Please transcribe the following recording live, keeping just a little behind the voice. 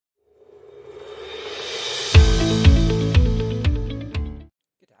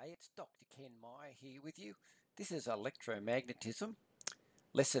Ken Meyer here with you. This is electromagnetism,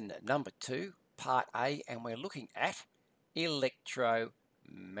 lesson number 2, part A, and we're looking at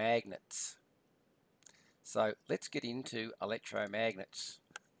electromagnets. So let's get into electromagnets.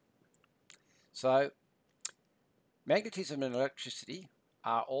 So magnetism and electricity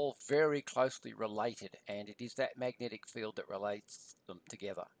are all very closely related, and it is that magnetic field that relates them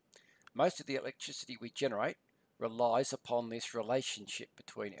together. Most of the electricity we generate relies upon this relationship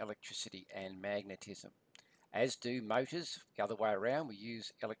between electricity and magnetism, as do motors the other way around. We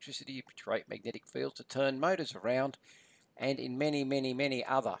use electricity to create magnetic fields to turn motors around, and in many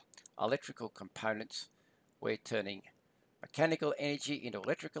other electrical components we're turning mechanical energy into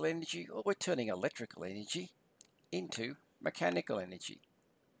electrical energy, or we're turning electrical energy into mechanical energy.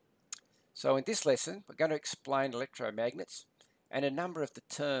 So in this lesson we're going to explain electromagnets and a number of the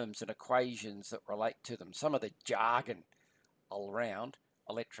terms and equations that relate to them, some of the jargon around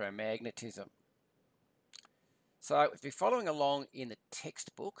electromagnetism. So if you're following along in the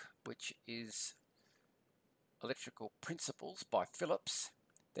textbook, which is Electrical Principles by Phillips,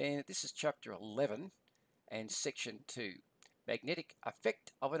 then this is chapter 11 and section 2, magnetic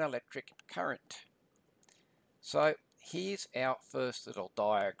effect of an electric current. So here's our first little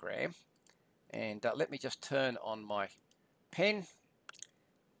diagram, and let me just turn on my pen.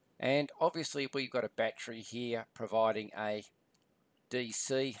 And obviously we've got a battery here providing a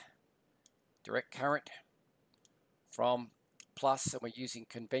DC direct current from plus, and we're using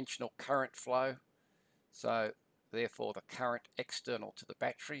conventional current flow, so therefore the current external to the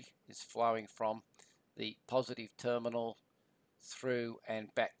battery is flowing from the positive terminal through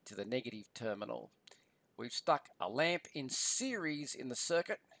and back to the negative terminal. We've stuck a lamp in series in the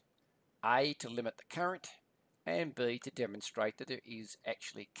circuit, A to limit the current, and B to demonstrate that there is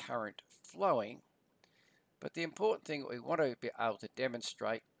actually current flowing. But the important thing we want to be able to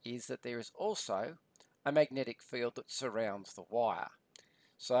demonstrate is that there is also a magnetic field that surrounds the wire.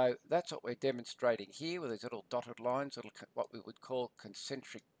 So that's what we're demonstrating here with these little dotted lines, what we would call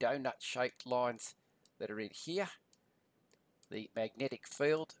concentric donut shaped lines that are in here. The magnetic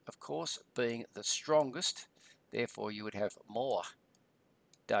field, of course, being the strongest, therefore you would have more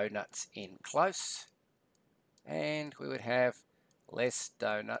donuts in close, and we would have less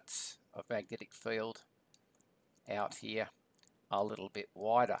donuts of magnetic field out here a little bit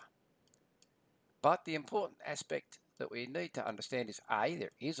wider. But the important aspect that we need to understand is A,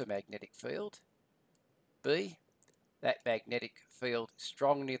 there is a magnetic field. B, that magnetic field is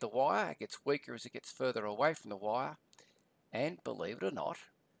strong near the wire. It gets weaker as it gets further away from the wire. And believe it or not,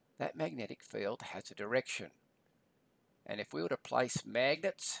 that magnetic field has a direction. And if we were to place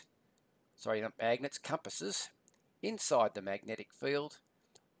compasses inside the magnetic field,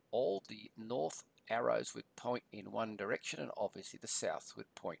 all the north arrows would point in one direction, and obviously the south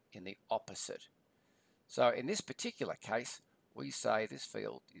would point in the opposite. So in this particular case, we say this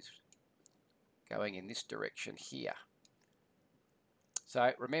field is going in this direction here.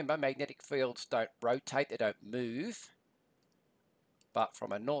 So remember, magnetic fields don't rotate, they don't move, but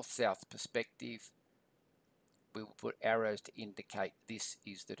from a north-south perspective, we will put arrows to indicate this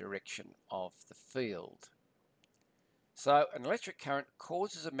is the direction of the field. So an electric current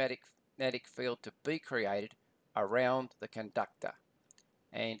causes a magnetic field to be created around the conductor,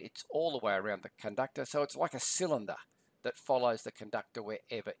 and it's all the way around the conductor, so it's like a cylinder that follows the conductor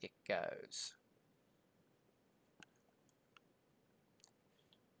wherever it goes.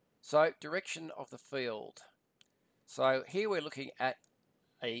 So direction of the field. So here we're looking at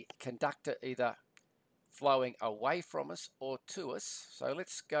a conductor either flowing away from us or to us. So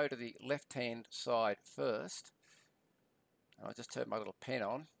let's go to the left-hand side first. I'll just turn my little pen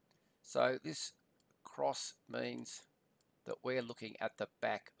on. So this cross means that we're looking at the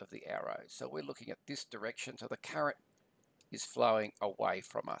back of the arrow. So we're looking at this direction, so the current is flowing away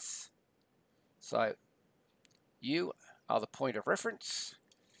from us. So you are the point of reference,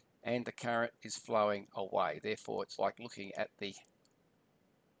 and the current is flowing away. Therefore, it's like looking at the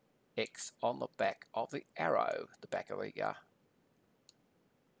X on the back of the arrow, the back of the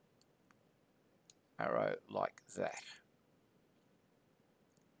arrow like that.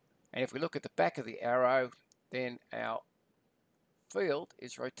 And if we look at the back of the arrow, then our field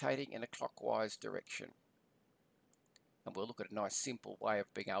is rotating in a clockwise direction. And we'll look at a nice simple way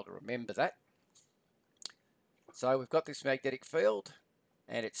of being able to remember that. So we've got this magnetic field,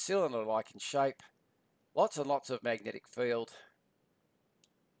 and it's cylinder-like in shape. Lots and lots of magnetic field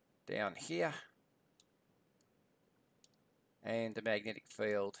down here. And the magnetic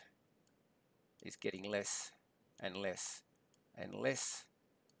field is getting less and less and less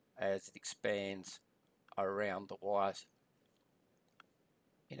as it expands around the wires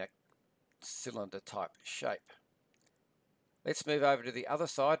in a cylinder type shape. Let's move over to the other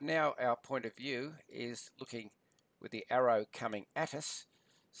side. Now our point of view is looking with the arrow coming at us.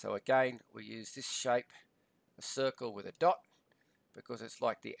 So again, we use this shape, a circle with a dot, because it's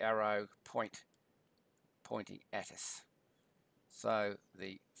like the arrow pointing at us. So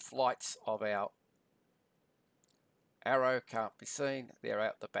the flights of our arrow can't be seen. They're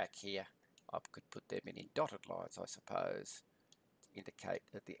out the back here. I could put them in dotted lines, I suppose, to indicate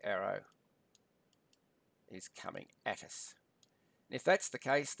that the arrow is coming at us. And if that's the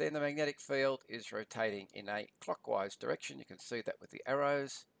case, then the magnetic field is rotating in a clockwise direction. You can see that with the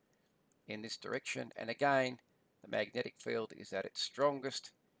arrows in this direction. And again, the magnetic field is at its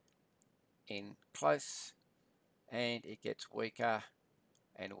strongest in close, and it gets weaker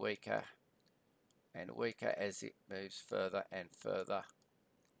and weaker and weaker as it moves further and further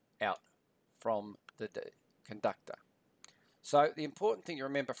out from the conductor. So the important thing to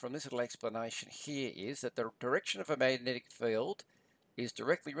remember from this little explanation here is that the direction of a magnetic field is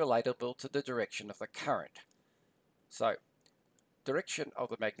directly relatable to the direction of the current. So direction of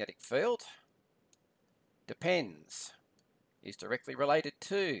the magnetic field is directly related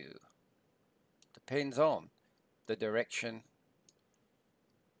to, depends on the direction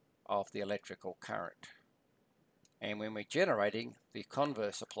of the electrical current. And when we're generating, the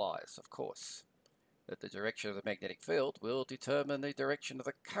converse applies, of course, that the direction of the magnetic field will determine the direction of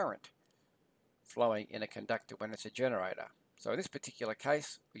the current flowing in a conductor when it's a generator. So in this particular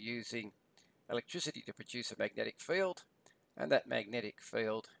case, we're using electricity to produce a magnetic field, and that magnetic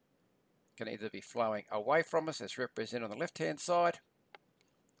field can either be flowing away from us, as represented on the left-hand side,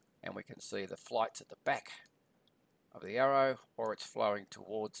 and we can see the flights at the back of the arrow, or it's flowing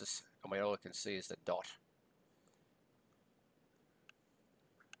towards us, and all we can see is the dot.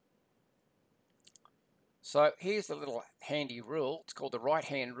 So here's the little handy rule. It's called the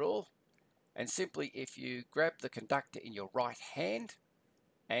right-hand rule. And simply, if you grab the conductor in your right hand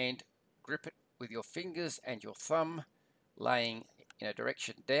and grip it with your fingers and your thumb laying in a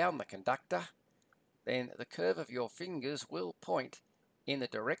direction down the conductor, then the curve of your fingers will point in the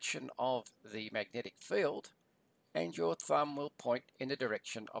direction of the magnetic field, and your thumb will point in the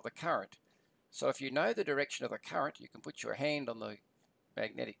direction of the current. So if you know the direction of the current, you can put your hand on the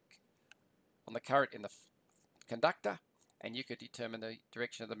current in the conductor, and you could determine the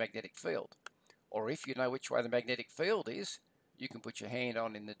direction of the magnetic field. Or if you know which way the magnetic field is, you can put your hand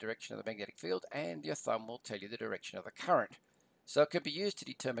on in the direction of the magnetic field, and your thumb will tell you the direction of the current. So it can be used to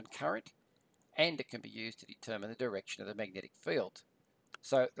determine current, and it can be used to determine the direction of the magnetic field.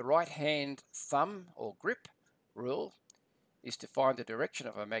 So the right hand thumb or grip rule is to find the direction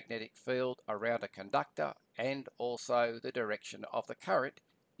of a magnetic field around a conductor, and also the direction of the current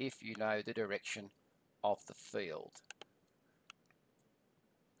if you know the direction of the field.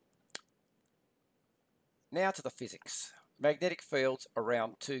 Now to the physics. Magnetic fields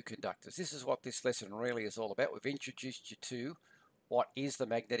around two conductors. This is what this lesson really is all about. We've introduced you to what is the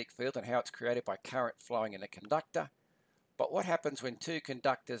magnetic field and how it's created by current flowing in a conductor. But what happens when two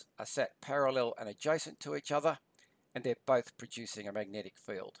conductors are sat parallel and adjacent to each other and they're both producing a magnetic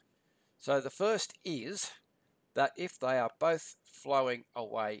field? So the first is that if they are both flowing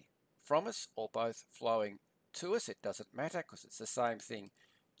away from us or both flowing to us, it doesn't matter because it's the same thing,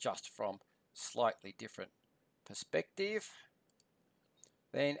 just from slightly different perspective.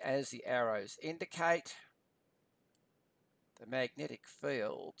 Then, as the arrows indicate, the magnetic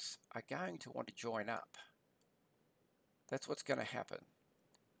fields are going to want to join up. That's what's going to happen.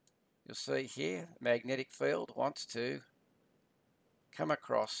 You'll see here, the magnetic field wants to come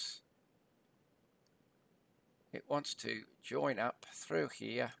across. It wants to join up through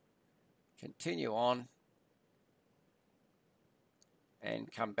here, continue on,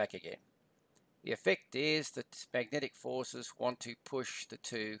 and come back again. The effect is that magnetic forces want to push the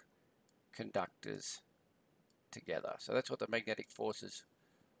two conductors together. So that's what the magnetic forces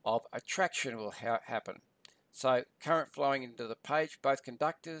of attraction will happen. So current flowing into the page, both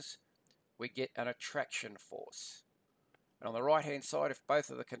conductors, we get an attraction force. And on the right hand side, if both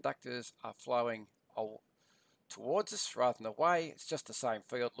of the conductors are flowing towards us rather than away, it's just the same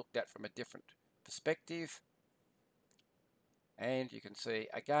field looked at from a different perspective. And you can see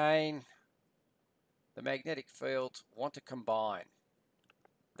again, the magnetic fields want to combine.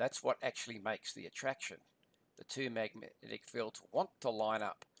 That's what actually makes the attraction. The two magnetic fields want to line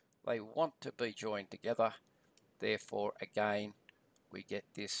up. They want to be joined together. Therefore, again, we get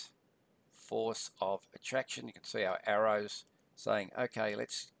this force of attraction. You can see our arrows saying, okay,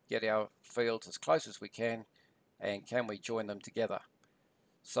 let's get our fields as close as we can, and can we join them together?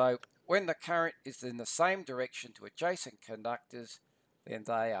 So when the current is in the same direction to adjacent conductors, then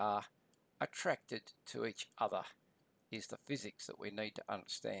they are attracted to each other is the physics that we need to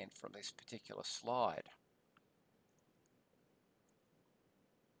understand from this particular slide.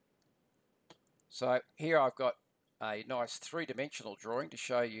 So here I've got a nice three-dimensional drawing to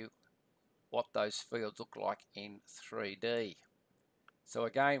show you what those fields look like in 3D. So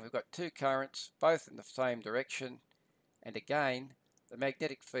again, we've got two currents, both in the same direction, and again, the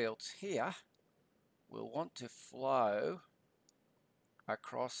magnetic fields here will want to flow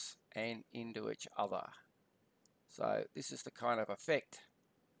across and into each other. So this is the kind of effect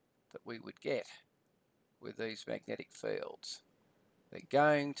that we would get with these magnetic fields. They're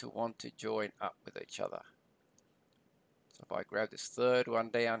going to want to join up with each other. So if I grab this third one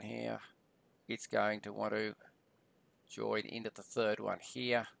down here, it's going to want to join into the third one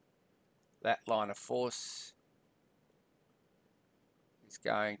here. That line of force is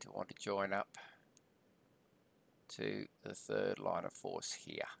going to want to join up to the third line of force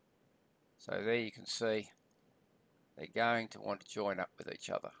here. So there you can see they're going to want to join up with each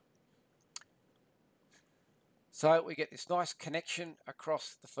other. So we get this nice connection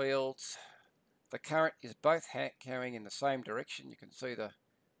across the fields. The current is both carrying in the same direction. You can see the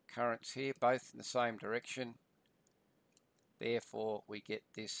currents here both in the same direction. Therefore we get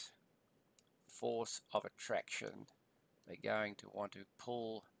this force of attraction. They're going to want to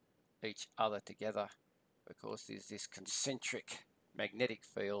pull each other together because there's this concentric magnetic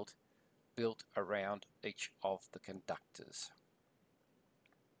field built around each of the conductors.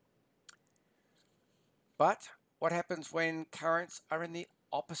 But what happens when currents are in the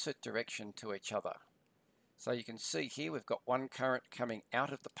opposite direction to each other? So you can see here we've got one current coming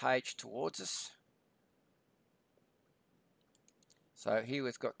out of the page towards us. So here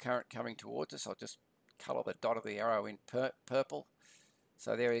we've got current coming towards us. I'll just colour the dot of the arrow in purple.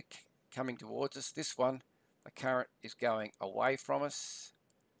 So they're coming towards us. This one, the current is going away from us.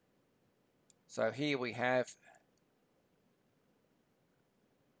 So here we have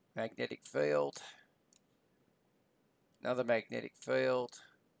magnetic field, another magnetic field.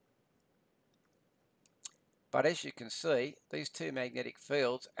 But as you can see, these two magnetic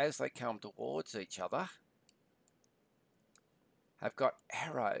fields, as they come towards each other, have got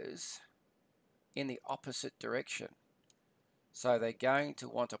arrows in the opposite direction. So they're going to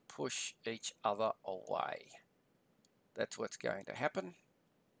want to push each other away. That's what's going to happen.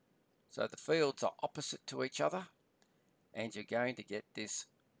 So the fields are opposite to each other, and you're going to get this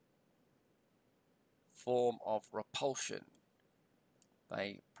form of repulsion.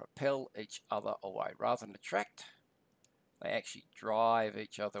 They propel each other away. Rather than attract, they actually drive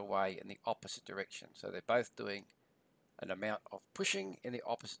each other away in the opposite direction. So they're both doing an amount of pushing in the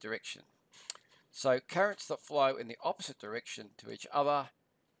opposite direction. So currents that flow in the opposite direction to each other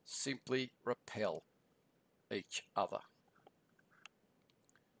simply repel each other.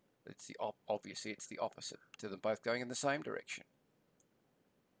 It's obviously it's the opposite to them both going in the same direction.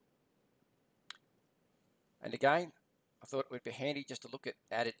 And again, I thought it would be handy just to look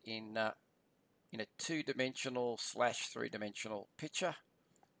at it in a two-dimensional / three-dimensional picture.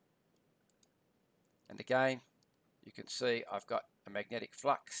 And again, you can see I've got a magnetic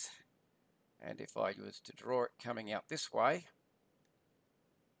flux, and if I was to draw it coming out this way,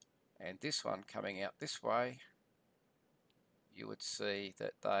 and this one coming out this way, you would see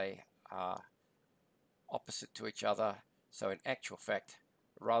that they are opposite to each other. So in actual fact,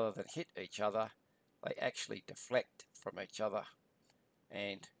 rather than hit each other, they actually deflect from each other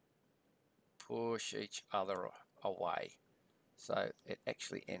and push each other away. So it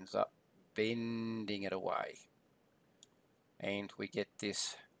actually ends up bending it away, and we get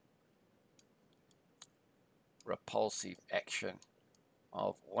this repulsive action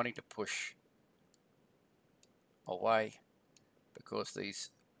of wanting to push away because these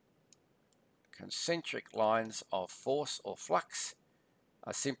concentric lines of force or flux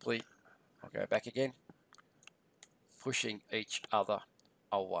are simply, I'll go back again, pushing each other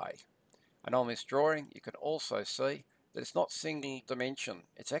away. And on this drawing you can also see that it's not single dimension,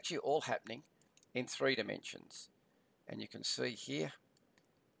 it's actually all happening in 3 dimensions. And you can see here,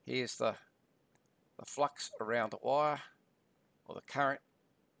 here's the flux around the wire, or the current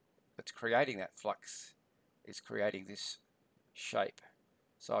that's creating that flux is creating this shape.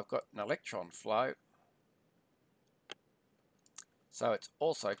 So I've got an electron flow, so it's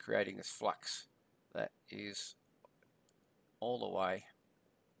also creating this flux that is all the way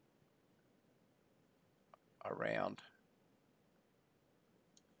around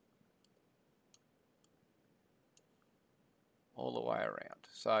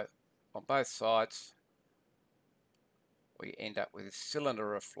So on both sides we end up with a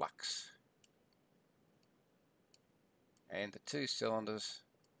cylinder of flux, and the two cylinders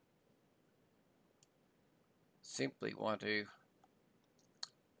simply want to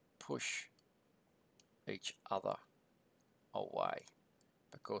push each other away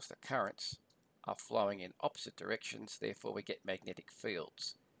because the currents are flowing in opposite directions, therefore we get magnetic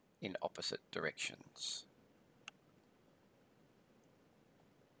fields in opposite directions.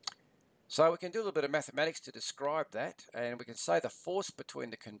 So we can do a little bit of mathematics to describe that, and we can say the force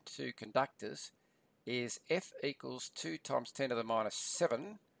between the two conductors is F equals 2 times 10 to the minus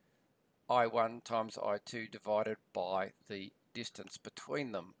 7 I1 times I2 divided by the distance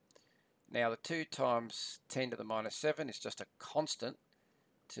between them. Now the 2 times 10 to the minus 7 is just a constant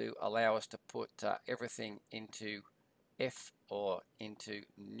to allow us to put everything into F or into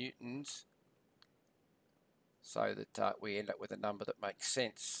newtons so that we end up with a number that makes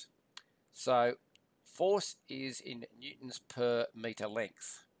sense. So force is in newtons per meter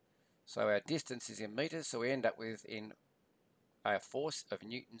length. So our distance is in meters, so we end up with in a force of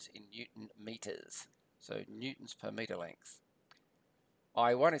newtons in newton meters. So newtons per meter length.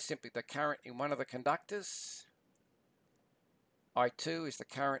 I1 is simply the current in one of the conductors. I2 is the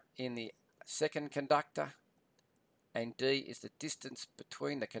current in the second conductor. And D is the distance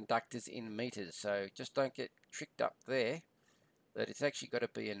between the conductors in meters. So just don't get tricked up there that it's actually got to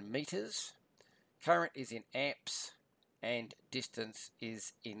be in meters. Current is in amps and distance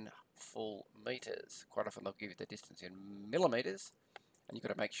is in full meters. Quite often they'll give you the distance in millimeters and you've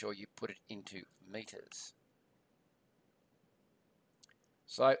got to make sure you put it into meters.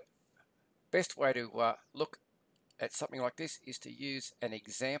 So best way to look at something like this is to use an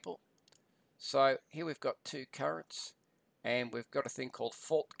example. So here we've got two currents and we've got a thing called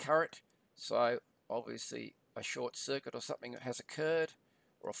fault current. So obviously a short circuit or something has occurred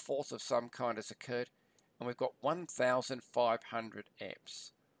or a fault of some kind has occurred, and we've got 1,500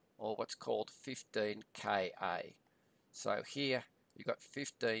 amps or what's called 15 kA. So here you've got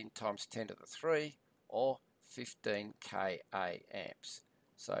 15 times 10 to the 3 or 15 kA amps.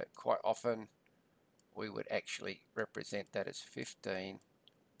 So quite often we would actually represent that as 15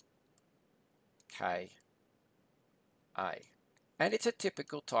 kA. And it's a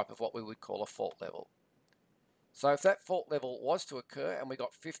typical type of what we would call a fault level. So if that fault level was to occur and we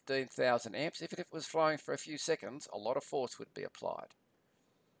got 15,000 amps, if it was flowing for a few seconds, a lot of force would be applied.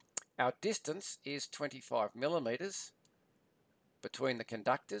 Our distance is 25 millimeters between the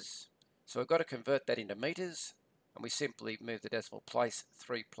conductors. So we've got to convert that into meters, and we simply move the decimal place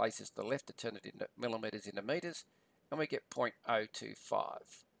 3 places to the left to turn it into millimeters into meters, and we get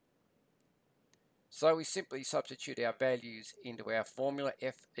 0.025. So we simply substitute our values into our formula.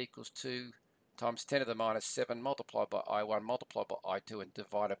 F equals 2 times 10 to the minus 7 multiplied by I1 multiplied by I2 and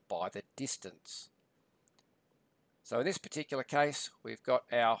divided by the distance. So in this particular case, we've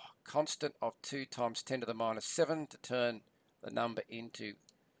got our constant of 2 times 10 to the minus 7 to turn the number into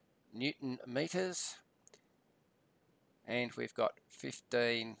Newton meters. And we've got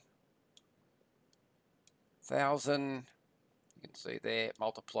 15,000, you can see there,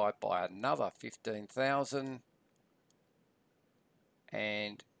 multiplied by another 15,000.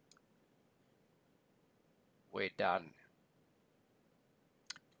 And we're done.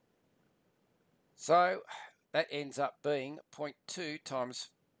 So that ends up being 0.2 times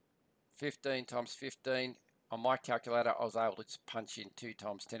 15 times 15. On my calculator, I was able to just punch in 2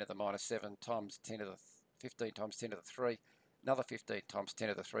 times 10 to the minus 7 times 10 to the 15 times 10 to the 3, another 15 times 10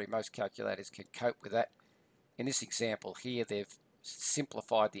 to the 3. Most calculators can cope with that. In this example here, they've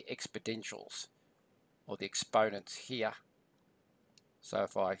simplified the exponentials or the exponents here. So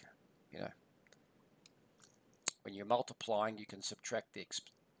if I, when you're multiplying, you can subtract the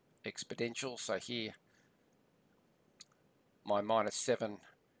exponential. So here, my minus 7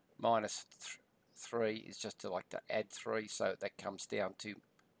 minus 3 is just to add 3, so that comes down to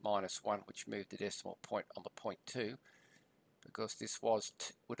minus 1, which moved the decimal point on the 0.2, because this would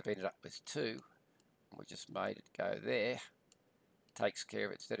have ended up with 2. We just made it go there. Takes care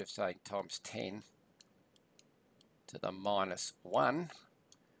of it. Instead of saying times 10 to the minus 1,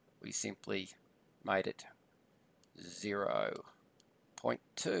 we simply made it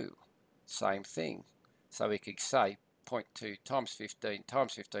 0.2. Same thing. So we could say 0.2 times 15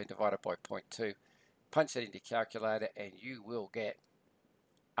 divided by 0.2. Punch that into your calculator and you will get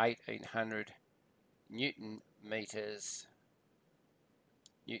 1,800 Newton meters,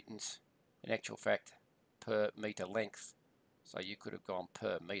 newtons in actual fact per meter length. So you could have gone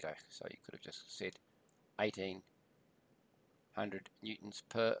per meter. So you could have just said 1,800 newtons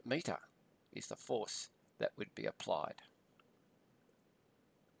per meter is the force that would be applied.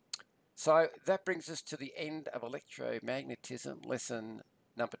 So that brings us to the end of electromagnetism, lesson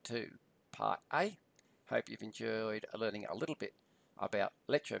number 2, part A. Hope you've enjoyed learning a little bit about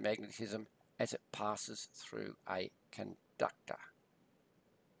electromagnetism as it passes through a conductor.